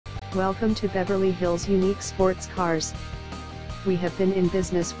Welcome to Beverly Hills Unique Sports Cars. We have been in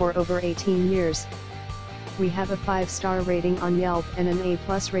business for over 18 years. We have a 5-star rating on Yelp and an A+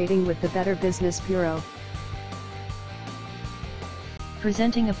 rating with the Better Business Bureau.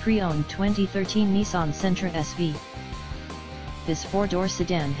 Presenting a pre-owned 2013 Nissan Sentra SV. This 4-door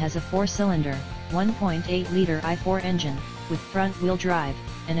sedan has a 4-cylinder, 1.8-liter i4 engine, with front-wheel drive,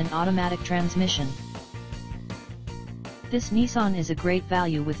 and an automatic transmission. This Nissan is a great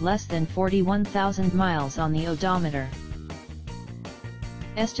value with less than 41,000 miles on the odometer.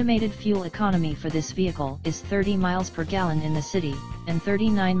 Estimated fuel economy for this vehicle is 30 miles per gallon in the city, and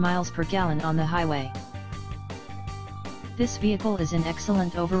 39 miles per gallon on the highway. This vehicle is in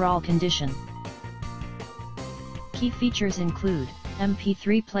excellent overall condition. Key features include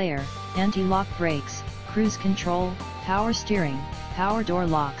MP3 player, anti-lock brakes, cruise control, power steering, power door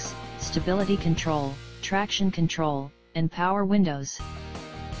locks, stability control, traction control, and power windows.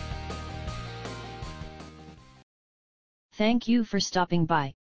 Thank you for stopping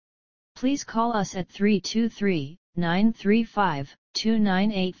by. Please call us at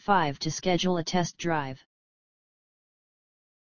 323-935-2985 to schedule a test drive.